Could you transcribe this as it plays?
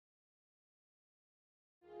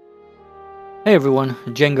Hey everyone,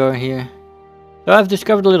 Jengar here. So I've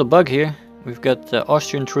discovered a little bug here. We've got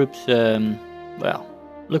Austrian troops, well,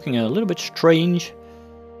 looking a little bit strange.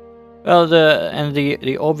 Well,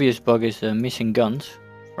 the obvious bug is missing guns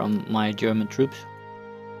from my German troops.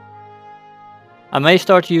 I may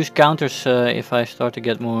start to use counters if I start to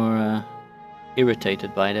get more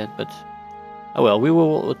irritated by that, but oh well, we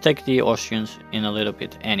will take the Austrians in a little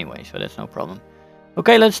bit anyway, so that's no problem.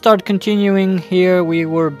 Okay, let's start continuing here. We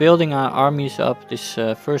were building our armies up. This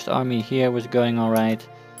first army here was going alright.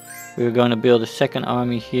 We were going to build a second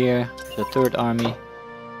army here, the third army,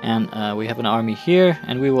 and we have an army here,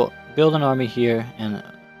 and we will build an army here, and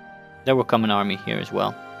there will come an army here as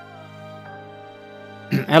well.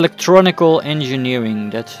 Electronical engineering,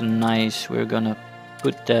 that's nice. We're gonna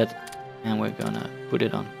put that, and we're gonna put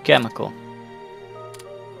it on chemical.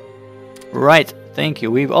 Right, thank you.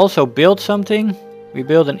 We've also built something. We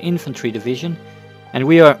built an infantry division, and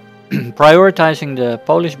we are prioritizing the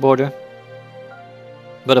Polish border.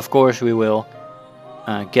 But of course we will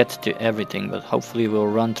get to everything, but hopefully we'll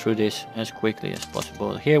run through this as quickly as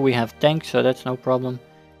possible. Here we have tanks, so that's no problem.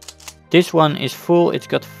 This one is full. It's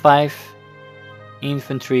got 5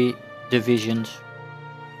 infantry divisions.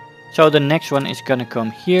 So the next one is gonna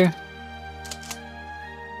come here.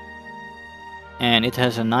 And it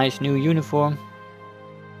has a nice new uniform.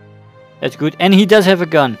 That's good. And he does have a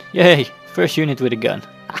gun. Yay! First unit with a gun.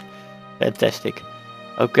 Fantastic.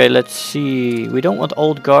 Okay, let's see. We don't want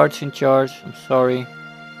old guards in charge. I'm sorry.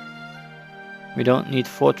 We don't need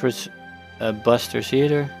fortress busters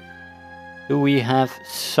either. Do we have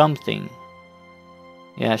something?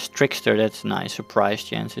 Yes, trickster. That's nice. Surprise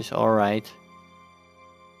chances. Alright.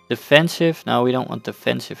 Defensive. No, we don't want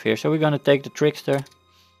defensive here. So we're going to take the trickster.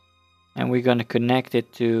 And we're going to connect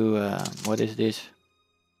it to... what is this?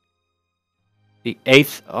 The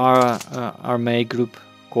 8th Army Group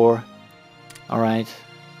Corps. Alright.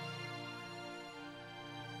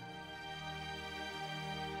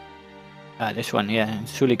 This one, yeah, in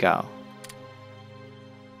Sulikau.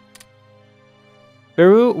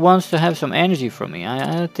 Peru wants to have some energy from me.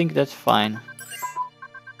 I think that's fine.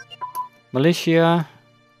 Militia.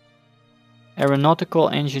 Aeronautical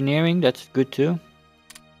engineering, that's good too.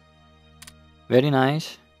 Very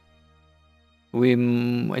nice.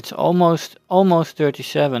 It's almost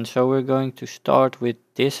 37, so we're going to start with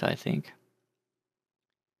this, I think.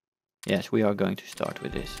 Yes, we are going to start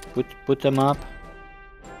with this. Put them up,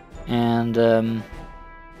 and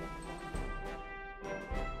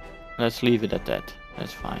let's leave it at that.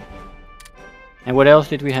 That's fine. And what else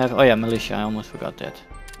did we have? Oh yeah, militia. I almost forgot that.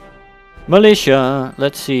 Militia.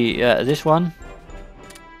 Let's see. This one.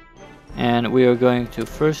 And we are going to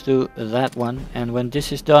first do that one, and when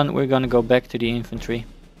this is done we're going to go back to the infantry.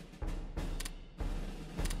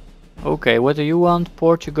 Okay, what do you want?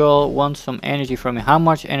 Portugal wants some energy from me. How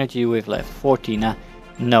much energy do we have left? 14.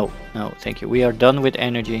 No, thank you. We are done with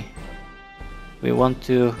energy. We want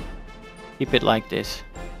to keep it like this.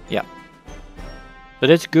 Yeah. So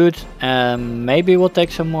that's good. Maybe we'll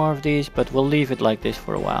take some more of these, but we'll leave it like this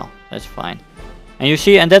for a while. That's fine. And you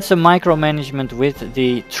see, and that's the micromanagement with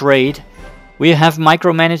the trade. We have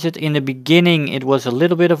micromanaged it in the beginning. It was a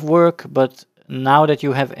little bit of work, but now that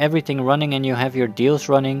you have everything running and you have your deals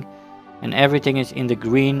running and everything is in the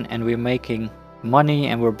green and we're making money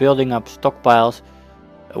and we're building up stockpiles,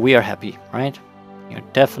 we are happy, right? You're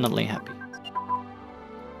definitely happy.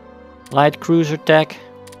 Light cruiser tech.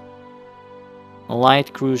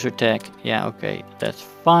 Light cruiser tech. Yeah, okay, that's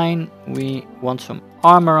fine. We want some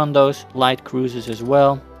armor on those light cruisers as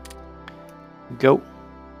well. Go.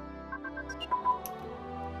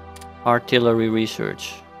 Artillery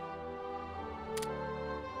research.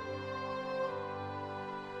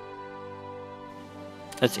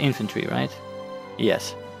 That's infantry, right?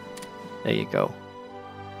 Yes. There you go.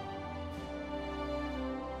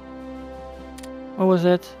 What was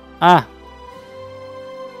that? Ah,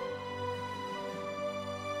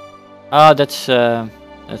 that's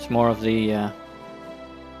more of the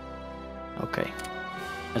okay.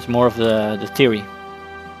 That's more of the theory,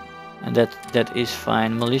 and that is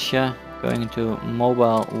fine. Militia going into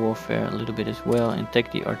mobile warfare a little bit as well, and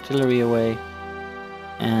take the artillery away,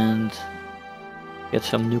 and get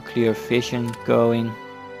some nuclear fission going.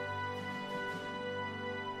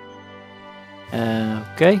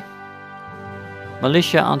 Okay.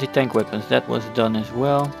 Militia anti-tank weapons, that was done as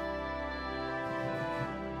well.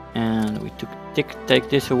 And we take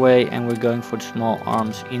this away, and we're going for the small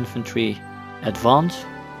arms infantry advance.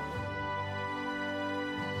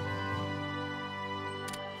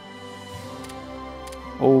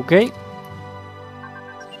 Okay.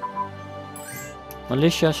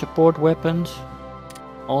 Militia support weapons.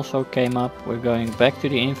 also came up. We're going back to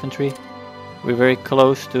the infantry. We're very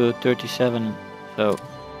close to 37, so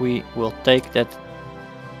we will take that.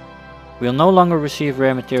 We'll no longer receive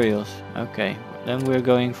rare materials. Okay, then we're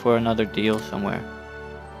going for another deal somewhere.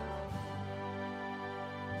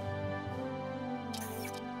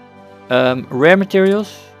 Rare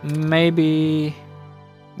materials, maybe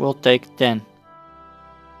we'll take 10.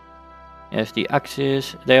 Yes, the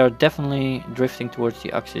Axis, they are definitely drifting towards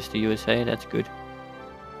the Axis, the USA, that's good.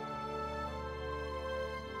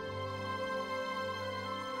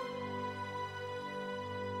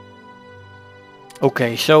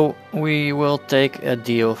 Okay, so we will take a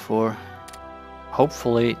deal for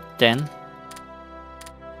hopefully 10.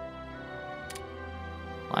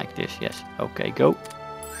 Like this, yes. Okay, go.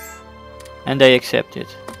 And they accept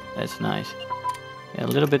it. That's nice. Yeah,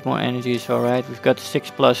 a little bit more energy is alright. We've got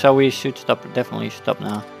 6+, so we should stop, definitely stop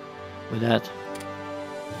now with that.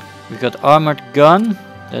 We've got armored gun,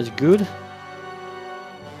 that's good.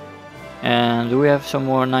 And do we have some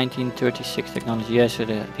more 1936 technology? Yes, so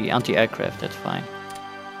the anti-aircraft, that's fine.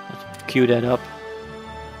 Let's queue that up.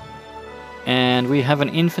 And we have an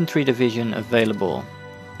infantry division available.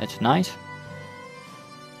 That's nice.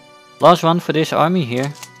 Last one for this army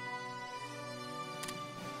here.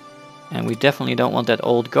 And we definitely don't want that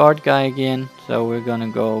old guard guy again. So we're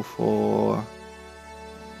gonna go for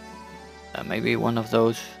maybe one of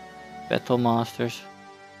those battle masters.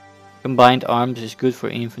 Combined arms is good for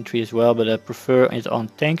infantry as well, but I prefer it on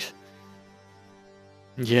tanks.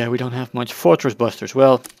 Yeah, we don't have much fortress busters.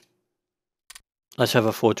 Well, let's have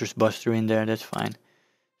a fortress buster in there, that's fine.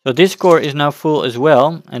 So this core is now full as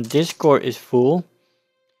well, and this core is full.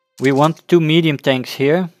 We want 2 medium tanks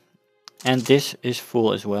here, and this is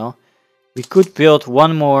full as well. We could build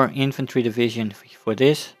one more infantry division for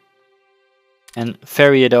this and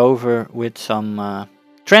ferry it over with some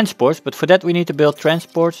transports, but for that we need to build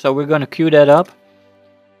transports, so we're gonna queue that up.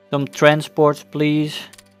 Some transports, please.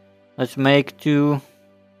 Let's make 2.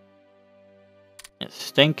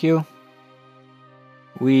 Yes, thank you.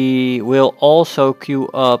 We will also queue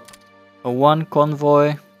up one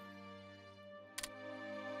convoy.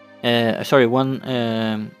 Sorry, one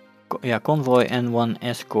convoy and one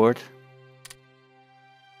escort,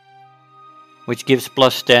 which gives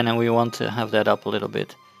 +10, and we want to have that up a little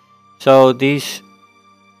bit. So these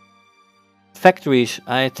factories,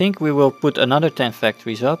 I think we will put another 10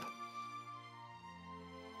 factories up.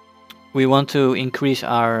 We want to increase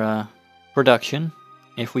our production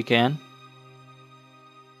if we can.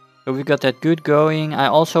 So we've got that good going. I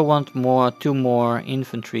also want 2 more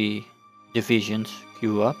infantry divisions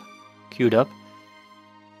queued up.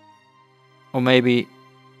 Or maybe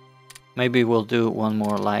we'll do one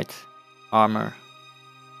more light armor.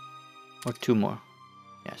 Or 2 more.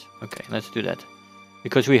 Yes, okay, let's do that.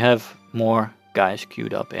 Because we have more guys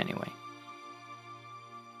queued up anyway.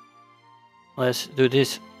 Let's do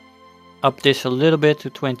this. Up this a little bit to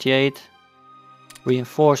 28.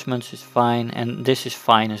 Reinforcements is fine, and this is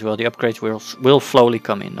fine as well. The upgrades will slowly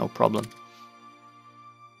come in, no problem.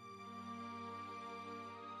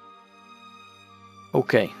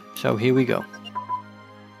 Okay, so here we go.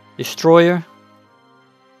 Destroyer.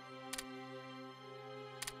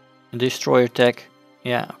 Destroyer tech.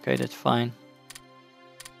 Yeah, okay, that's fine.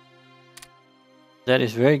 That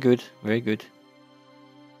is very good, very good.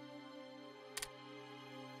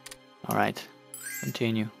 Alright,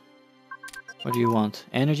 continue. What do you want?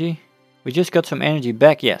 Energy? We just got some energy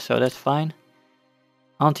back, yeah, so that's fine.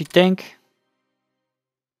 Anti-tank.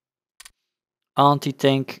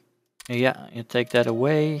 Anti-tank, yeah, you take that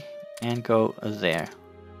away and go there.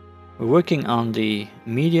 We're working on the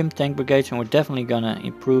medium tank brigades, and we're definitely gonna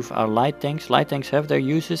improve our light tanks. Light tanks have their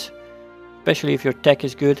uses, especially if your tech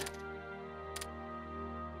is good.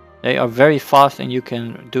 They are very fast and you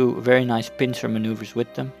can do very nice pincer maneuvers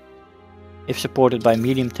with them, if supported by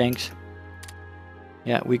medium tanks.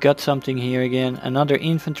 Yeah, we got something here again. Another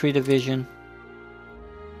infantry division.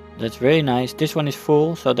 That's very nice. This one is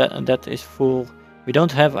full, so that is full. We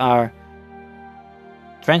don't have our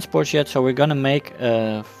transports yet, so we're gonna make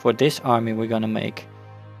for this army we're gonna make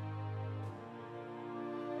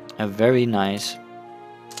a very nice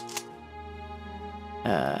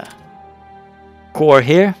corps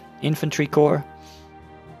here, infantry corps.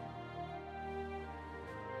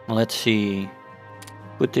 Let's see,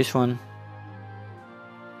 put this one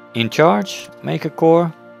in charge, make a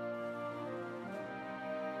corps.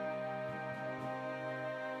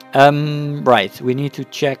 Right, we need to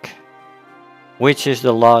check which is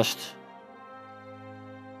the last,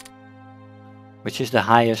 which is the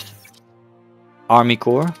highest army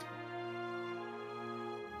corps.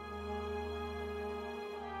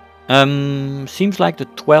 Seems like the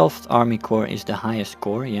 12th Army Corps is the highest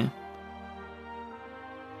corps, yeah.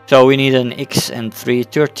 So we need an X and 3,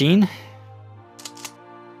 13.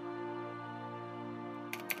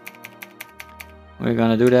 We're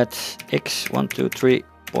gonna do that. X 1, 2, 3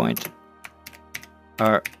 point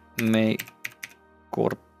Army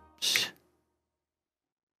Corps.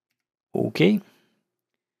 Okay.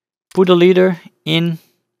 Put a leader in.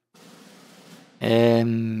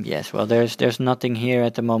 Yes, well there's nothing here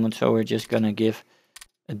at the moment, so we're just gonna give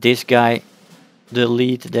this guy the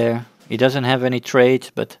lead there. He doesn't have any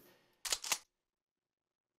traits, but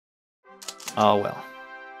oh well.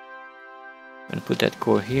 I'm gonna put that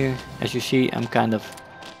core here. As you see, I'm kind of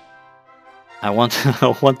I want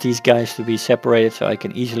I want these guys to be separated so I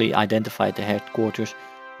can easily identify the headquarters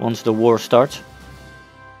once the war starts.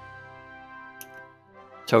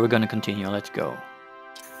 So we're gonna continue, let's go.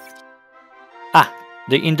 Ah,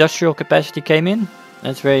 the industrial capacity came in.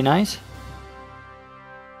 That's very nice.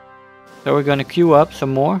 So we're gonna queue up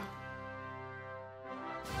some more.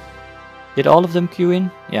 Did all of them queue in?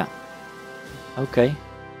 Yeah. Okay.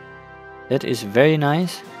 That is very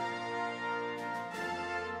nice.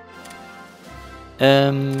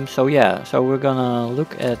 So yeah, so we're gonna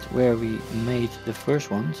look at where we made the first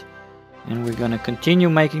ones. And we're gonna continue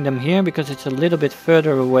making them here because it's a little bit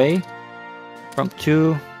further away from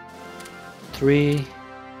 2, 3,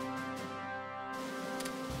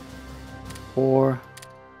 4,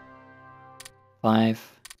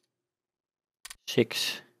 5,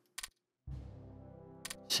 6,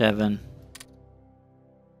 7,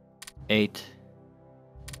 8,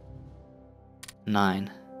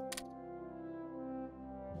 9,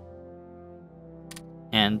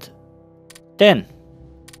 and 10.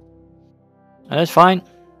 That's fine.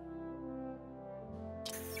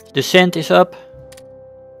 Descent is up.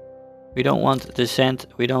 We don't want descent.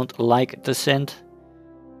 We don't like descent.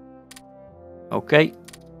 Okay.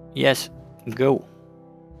 Yes. Go.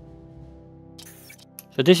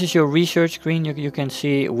 So this is your research screen. You can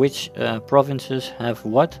see which provinces have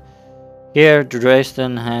what. Here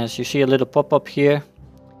Dresden has, you see a little pop-up here.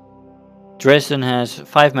 Dresden has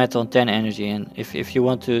 5 metal and 10 energy, and if you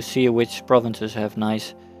want to see which provinces have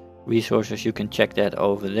nice resources, you can check that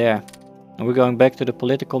over there. And we're going back to the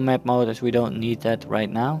political map mode as we don't need that right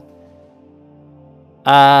now.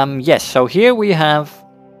 Yes, so here we have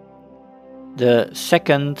the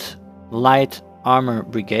 2nd Light Armor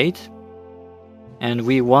Brigade, and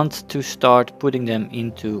we want to start putting them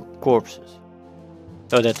into corpses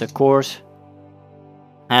so that the corps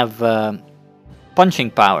have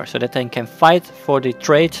punching power, so that they can fight for the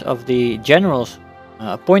traits of the generals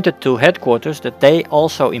appointed to headquarters, that they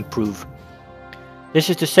also improve. This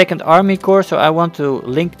is the 2nd Army Corps, so I want to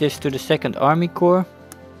link this to the 2nd Army Corps.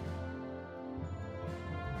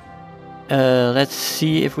 Let's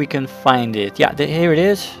see if we can find it. Yeah, here it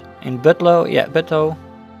is in Butlow. Yeah, Buto,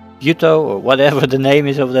 or whatever the name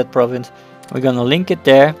is of that province. We're gonna link it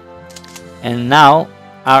there, and now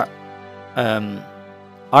our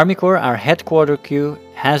Army Corps, our headquarter queue,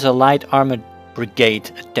 has a light armored brigade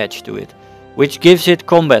attached to it, which gives it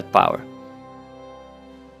combat power.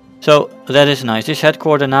 So that is nice. This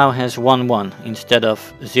headquarter now has 1-1 instead of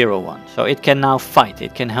 0-1. So it can now fight.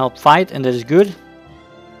 It can help fight, and that is good.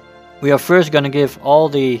 We are first going to give all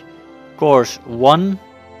the corps one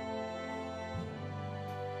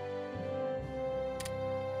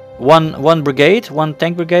brigade, one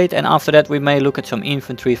tank brigade, and after that we may look at some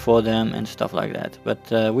infantry for them and stuff like that.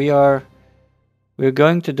 But we're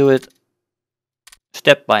going to do it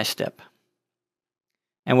step by step.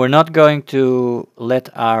 And we're not going to let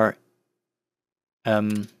our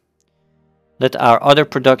other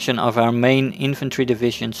production of our main infantry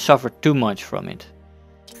division suffer too much from it.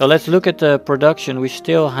 So let's look at the production. We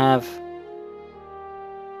still have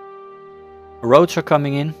roads are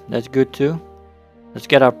coming in. That's good too. Let's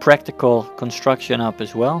get our practical construction up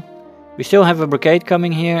as well. We still have a brigade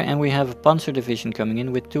coming here, and we have a panzer division coming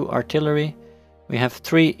in with 2 artillery. We have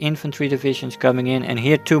 3 infantry divisions coming in, and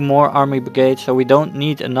here 2 more army brigades, so we don't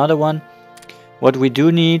need another one. What we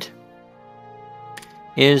do need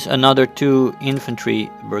is another 2 infantry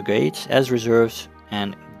brigades as reserves,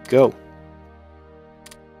 and go.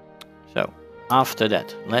 So after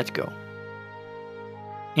that, let's go.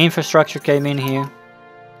 Infrastructure came in here.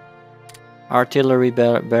 Artillery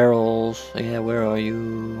barrels, yeah, where are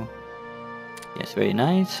you? Yes, very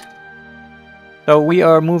nice. So we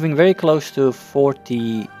are moving very close to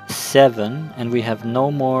 47, and we have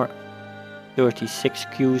no more 36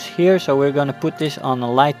 queues here, so we're gonna put this on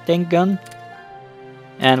a light tank gun.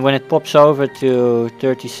 And when it pops over to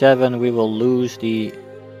 37, we will lose the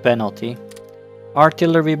penalty.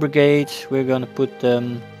 Artillery brigades, we're gonna put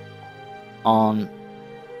them on,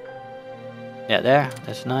 yeah, there,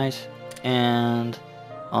 that's nice, and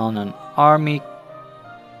on an army,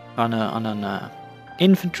 on an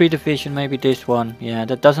infantry division, maybe this one. Yeah,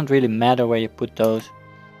 that doesn't really matter where you put those,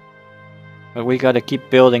 but we gotta keep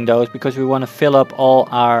building those because we want to fill up all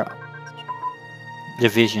our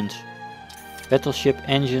divisions. Battleship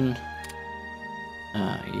engine,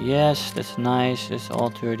 yes, that's nice. That's all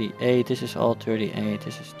 38. This is all 38.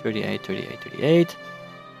 This is 38, 38, 38.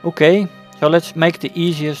 Okay, so let's make the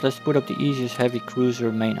easiest. Let's put up the easiest heavy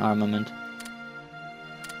cruiser main armament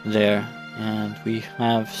there. And we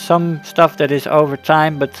have some stuff that is over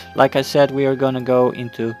time, but like I said, we are gonna go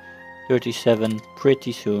into 37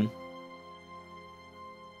 pretty soon.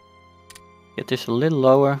 Get this a little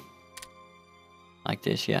lower. Like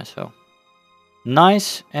this, yeah, so.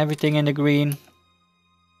 Nice, everything in the green.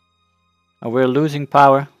 We're losing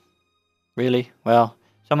power. Really? Well,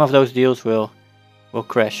 some of those deals will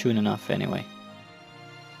crash soon enough anyway.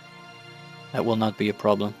 That will not be a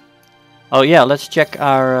problem. Oh yeah, let's check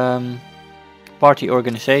our party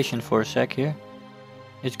organization for a sec here.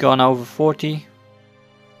 It's gone over 40.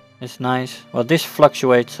 It's nice. Well, this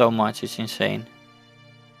fluctuates so much, it's insane.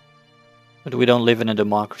 But we don't live in a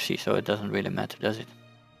democracy, so it doesn't really matter, does it?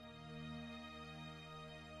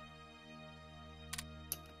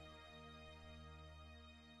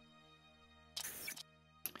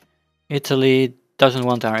 Italy doesn't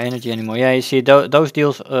want our energy anymore. Yeah, you see, those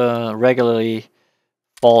deals regularly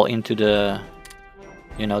fall into the,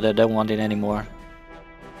 you know, they don't want it anymore.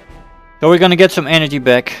 So we're gonna get some energy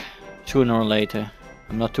back sooner or later.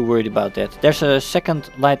 I'm not too worried about that. There's a second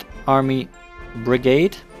light army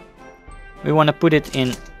brigade. We want to put it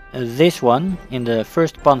in this one, in the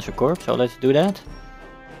 1st Panzer Corps. So let's do that.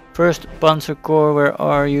 1st Panzer Corps, where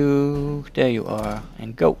are you? There you are.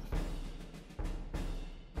 And go.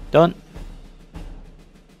 Done.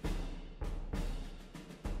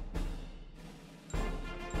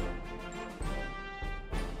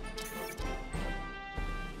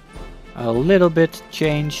 A little bit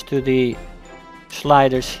change to the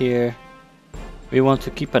sliders here. We want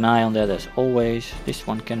to keep an eye on that as always. This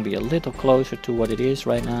one can be a little closer to what it is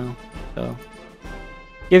right now. So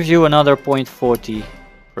gives you another 0.40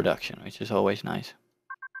 production, which is always nice.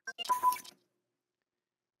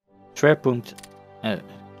 Schwerpunkt.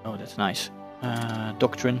 Oh, that's nice.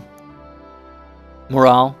 Doctrine.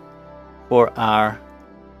 Morale for our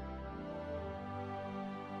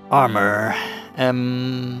armor.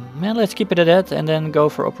 Man, let's keep it at that and then go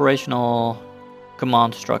for operational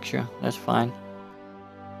command structure. That's fine.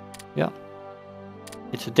 Yeah.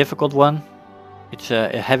 It's a difficult one. It's a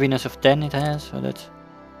heaviness of 10 it has, so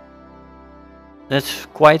that's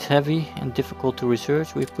quite heavy and difficult to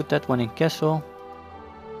research. We've put that one in Kessel.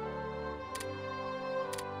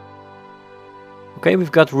 Okay,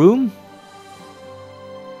 we've got room.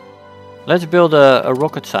 Let's build a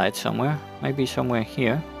rocket site somewhere. Maybe somewhere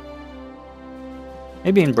here.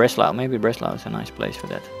 Maybe in Breslau. Maybe Breslau is a nice place for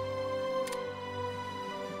that.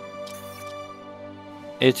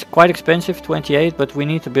 It's quite expensive, 28, but we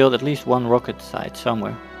need to build at least one rocket site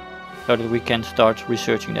somewhere. So that we can start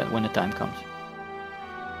researching that when the time comes.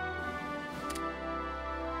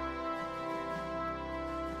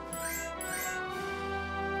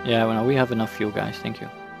 Yeah, well, we have enough fuel, guys. Thank you.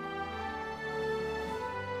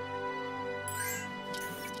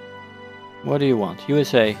 What do you want?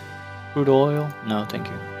 USA. Crude oil? No, thank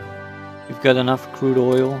you. We've got enough crude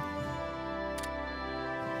oil.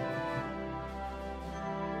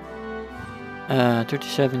 Uh,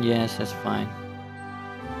 37, yes, that's fine.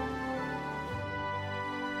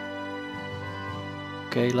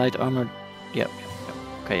 Okay, light armor. Yep.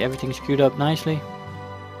 Okay, everything's queued up nicely.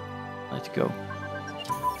 Let's go.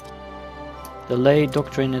 Delay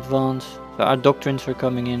doctrine advance. So our doctrines are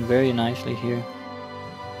coming in very nicely here.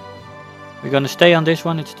 We're gonna stay on this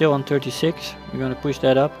one, it's still on 36. We're gonna push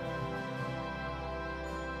that up.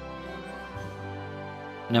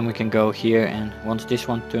 And then we can go here, and once this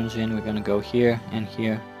one turns in, we're gonna go here and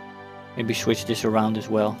here. Maybe switch this around as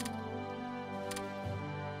well.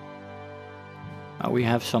 We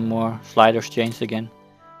have some more sliders changed again.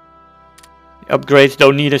 The upgrades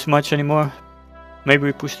don't need as much anymore. Maybe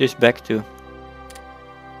we push this back to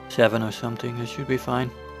 7 or something, that should be fine.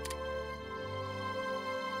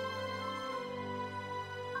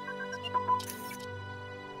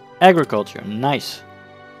 Agriculture, nice.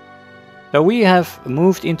 So we have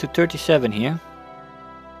moved into 37 here,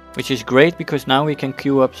 which is great because now we can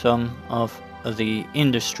queue up some of the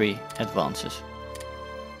industry advances,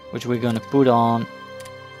 which we're gonna put on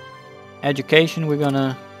education. We're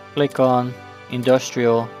gonna click on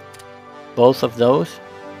industrial, both of those,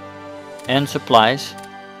 and supplies.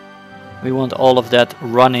 We want all of that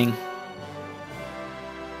running.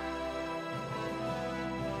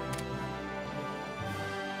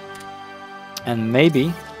 And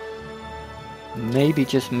maybe,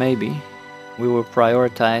 just maybe, we will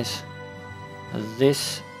prioritize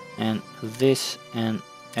this and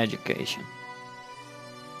education.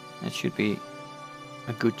 That should be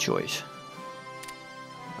a good choice.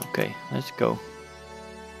 Okay, let's go.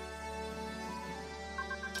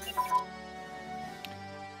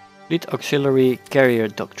 Fleet Auxiliary Carrier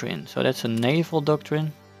Doctrine. So that's a naval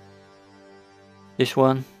doctrine. This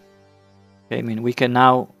one. Okay, I mean, we can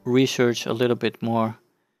now research a little bit more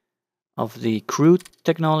of the crew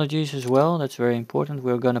technologies as well. That's very important.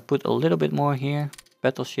 We're gonna put a little bit more here.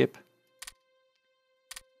 Battleship.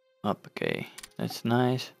 Up, okay, that's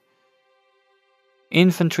nice.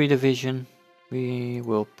 Infantry division. We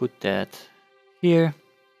will put that here.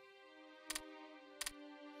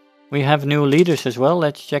 We have new leaders as well.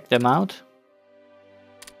 Let's check them out.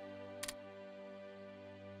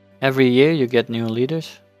 Every year you get new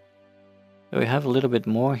leaders. So we have a little bit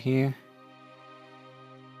more here.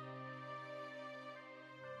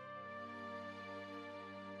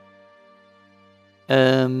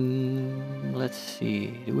 Let's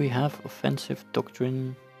see. Do we have offensive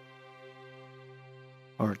doctrine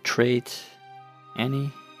or trade?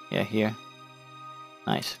 Any? Yeah, here.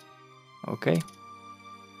 Nice. Okay.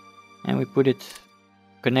 And we put it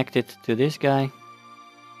connected to this guy,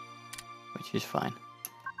 which is fine.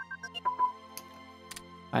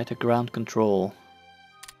 Fighter ground control.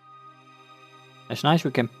 That's nice.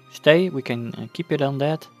 We can stay. We can keep it on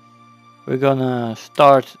that. We're gonna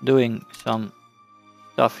start doing some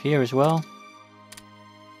stuff here as well.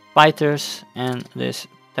 Fighters and this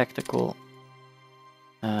tactical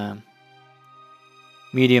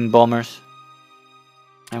medium bombers.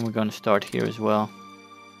 And we're gonna start here as well.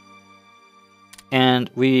 And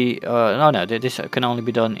we no, this can only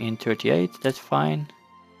be done in 38. That's fine.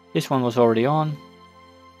 This one was already on.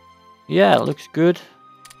 Yeah, looks good.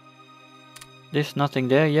 There's nothing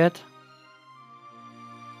there yet.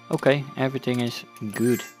 Okay, everything is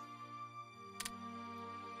good.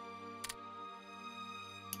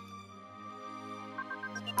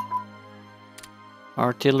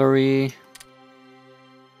 Artillery.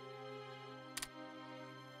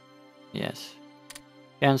 Yes.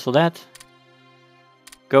 Cancel that.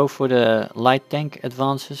 Go for the light tank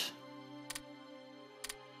advances.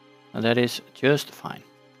 And that is just fine.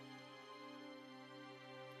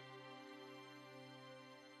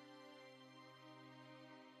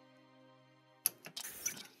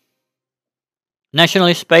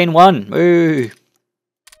 Nationalist Spain won. Woo.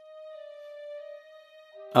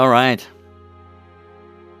 All right.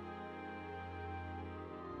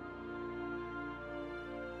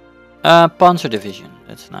 Panzer division.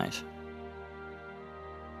 That's nice.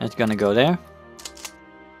 That's gonna go there.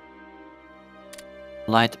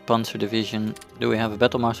 Light Panzer division. Do we have a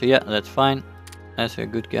battle master? Yeah, that's fine. That's a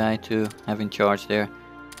good guy to have in charge there.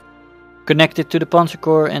 Connected to the Panzer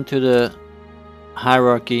Corps and to the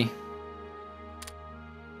hierarchy.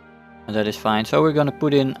 And that is fine. So we're gonna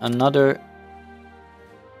put in another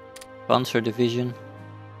Panzer division.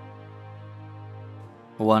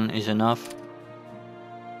 One is enough.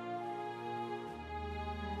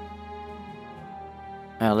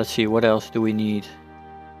 Let's see, what else do we need?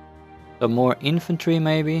 Some more infantry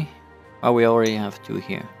maybe? Oh, we already have 2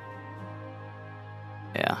 here.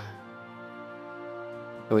 Yeah.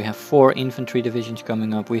 So we have 4 infantry divisions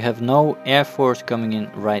coming up. We have no air force coming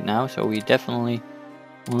in right now, so we definitely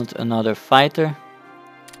want another fighter.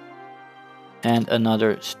 And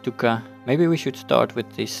another Stuka. Maybe we should start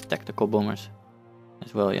with these tactical bombers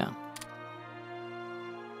as well, yeah.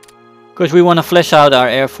 Because we want to flesh out our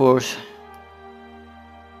air force.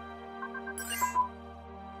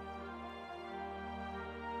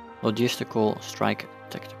 Logistical strike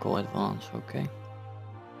tactical advance, okay.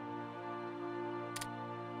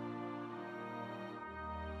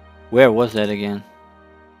 Where was that again?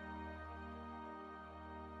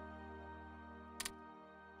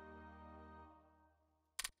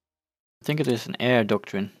 I think it is an air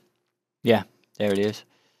doctrine. Yeah, there it is.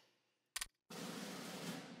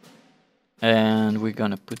 And we're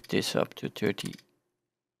gonna put this up to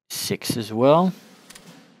 36 as well.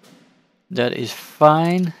 That is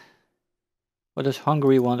fine. What does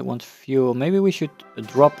Hungary want? It wants fuel. Maybe we should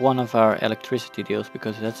drop one of our electricity deals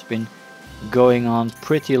because that's been going on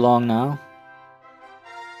pretty long now.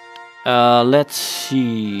 Let's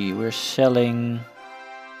see. We're selling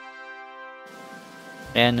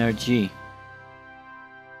energy.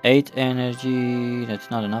 8 energy. That's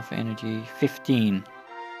not enough energy. 15.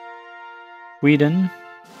 Sweden.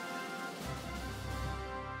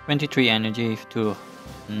 23 energy to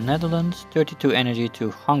Netherlands, 32 energy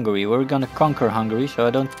to Hungary. We're gonna conquer Hungary, so I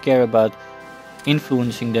don't care about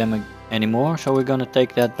influencing them anymore. So we're gonna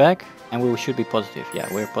take that back, and we should be positive.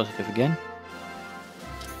 Yeah, we're positive again.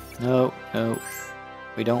 No, no,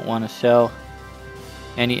 we don't want to sell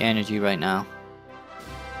any energy right now.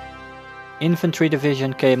 Infantry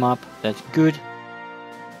division came up, that's good.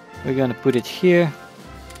 We're gonna put it here.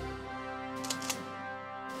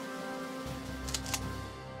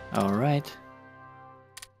 Alright.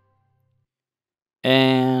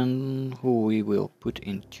 And who we will put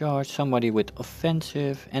in charge? Somebody with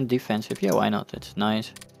offensive and defensive. Yeah, why not? That's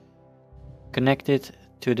nice. Connected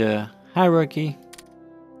to the hierarchy.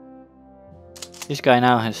 This guy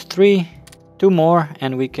now has 2 more,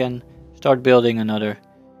 and we can start building another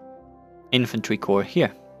infantry corps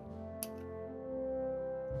here.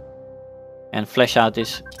 And flesh out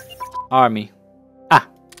this army. Ah,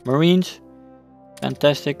 Marines.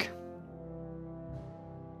 Fantastic.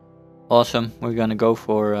 Awesome. We're gonna go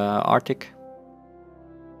for Arctic.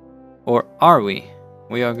 Or are we?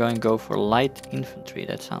 We are going to go for light infantry.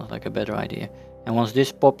 That sounds like a better idea. And once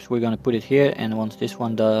this pops, we're gonna put it here. And once this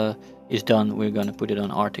one is done, we're gonna put it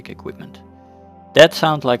on Arctic equipment. That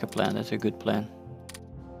sounds like a plan. That's a good plan.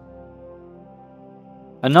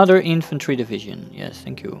 Another infantry division. Yes,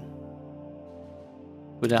 thank you.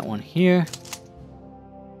 Put that one here.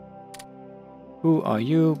 Who are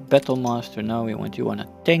you? Battlemaster. No, we want you on a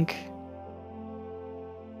tank.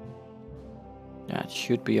 That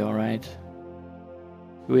should be alright.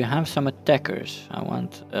 Do we have some attackers? I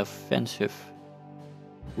want offensive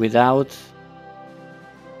without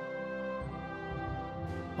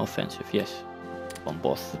offensive. Yes, on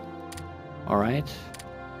both. Alright.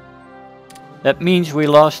 That means we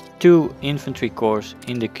lost 2 infantry corps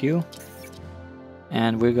in the queue.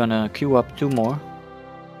 And we're gonna queue up 2 more.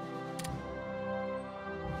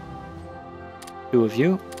 2 of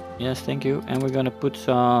you. Yes, thank you. And we're gonna put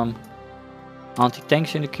some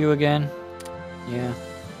anti-tanks in the queue again. Yeah.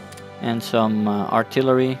 And some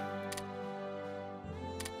artillery.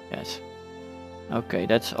 Yes. Okay,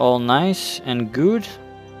 that's all nice and good.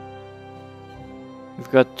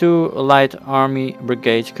 We've got 2 light army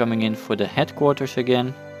brigades coming in for the headquarters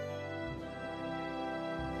again.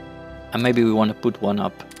 And maybe we want to put one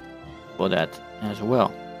up for that as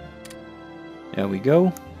well. There we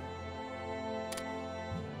go.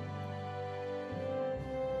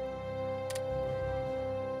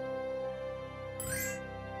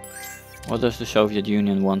 What does the Soviet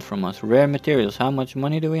Union want from us? Rare materials. How much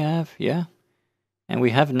money do we have? Yeah. And we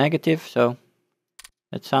have negative, so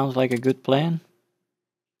that sounds like a good plan.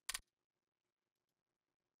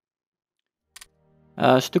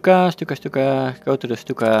 Stuka, go to the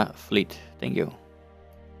Stuka fleet. Thank you.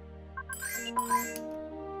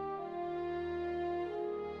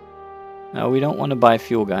 No, we don't want to buy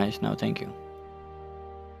fuel, guys. No, thank you.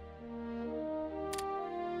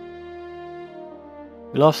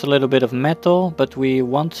 We lost a little bit of metal, but we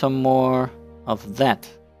want some more of that.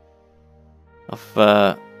 Of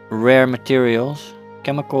rare materials.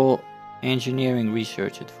 Chemical engineering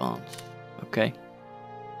research advance. Okay.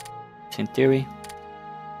 It's in theory.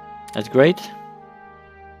 That's great.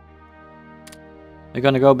 We're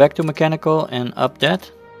gonna go back to mechanical and up that.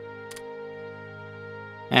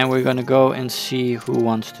 And we're gonna go and see who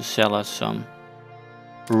wants to sell us some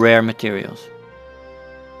rare materials.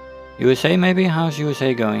 USA maybe? How's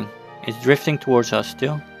USA going? It's drifting towards us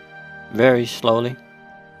still. Very slowly.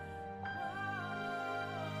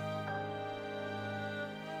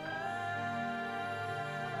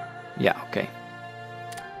 Yeah, okay.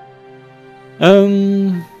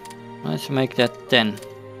 Let's make that 10.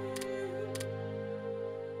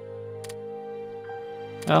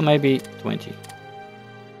 Well, maybe 20.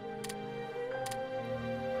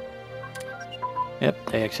 Yep,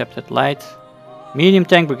 they accepted light. Medium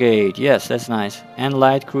tank brigade, yes, that's nice. And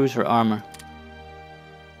light cruiser armor.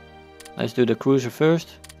 Let's do the cruiser first.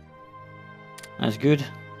 That's good.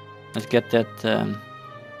 Let's get that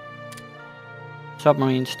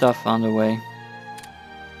submarine stuff on the way.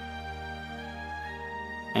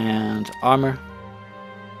 And armor.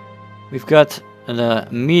 We've got the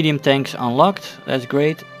medium tanks unlocked. That's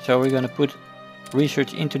great. So we're gonna put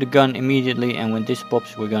research into the gun immediately, and when this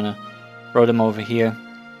pops we're gonna throw them over here.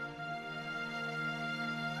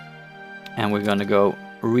 And we're gonna go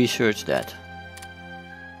research that.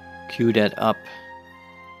 Queue that up.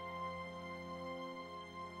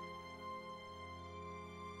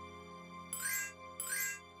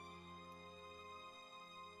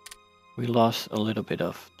 We lost a little bit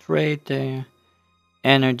of trade there.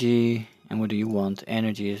 Energy. And what do you want?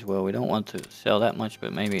 Energy as well. We don't want to sell that much,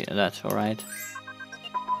 but maybe that's alright.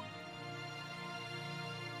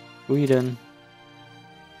 Sweden.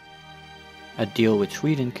 A deal with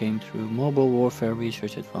Sweden came through. Mobile warfare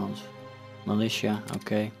research advance. Militia,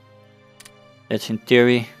 okay. That's in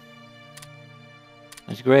theory.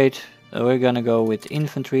 That's great. We're gonna go with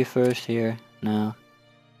infantry first here now.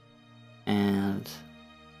 And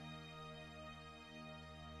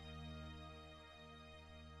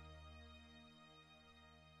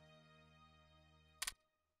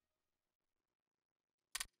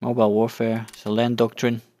mobile warfare, it's a land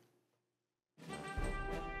doctrine.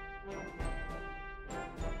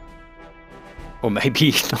 Or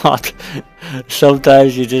maybe not.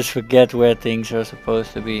 Sometimes you just forget where things are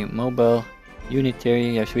supposed to be. Mobile,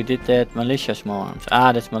 unitary, yes we did that. Militia small arms.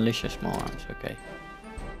 Ah, that's militia small arms, okay.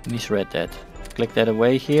 Misread that. Click that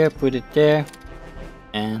away here, put it there.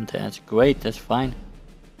 And that's great, that's fine.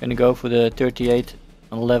 Gonna go for the 38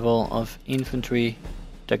 level of infantry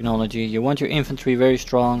technology. You want your infantry very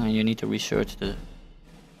strong and you need to research the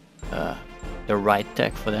right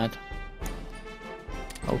tech for that.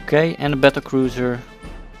 Okay, and a battle cruiser.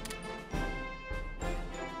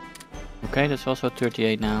 Okay, that's also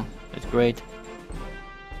 38 now. That's great.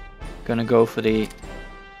 Gonna go for the...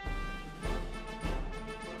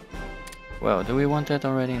 Well, do we want that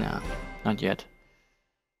already? No, not yet.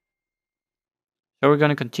 So we're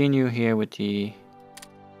gonna continue here with the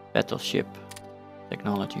battleship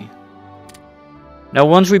technology. Now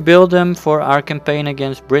once we build them for our campaign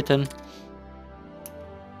against Britain,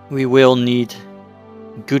 we will need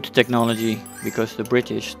good technology, because the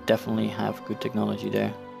British definitely have good technology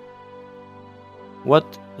there. What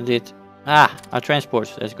did... Ah, our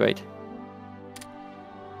transports, that's great.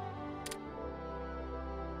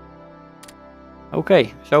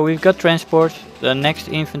 Okay, so we've got transport. The next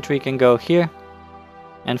infantry can go here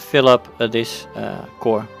and fill up this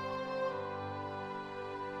core.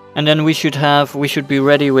 And then we should be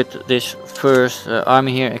ready with this first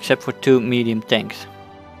army here, except for 2 medium tanks.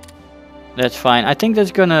 That's fine. I think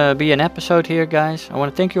that's gonna be an episode here, guys. I want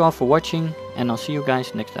to thank you all for watching, and I'll see you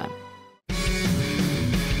guys next time.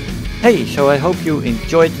 Hey, so I hope you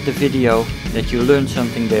enjoyed the video, that you learned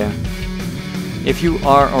something there. If you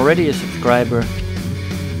are already a subscriber,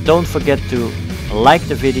 don't forget to like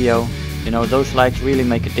the video. You know, those likes really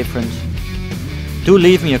make a difference. Do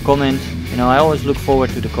leave me a comment. You know, I always look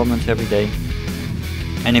forward to the comments every day.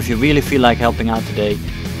 And if you really feel like helping out today,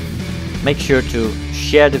 make sure to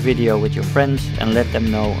share the video with your friends and let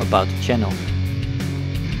them know about the channel.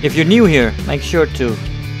 If you're new here, make sure to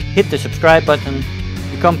hit the subscribe button,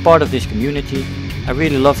 become part of this community. I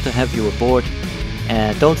really love to have you aboard,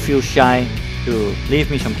 and don't feel shy to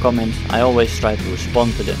leave me some comments. I always try to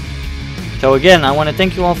respond to them. So again, I want to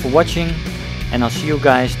thank you all for watching, and I'll see you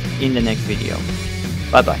guys in the next video.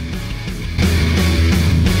 Bye bye.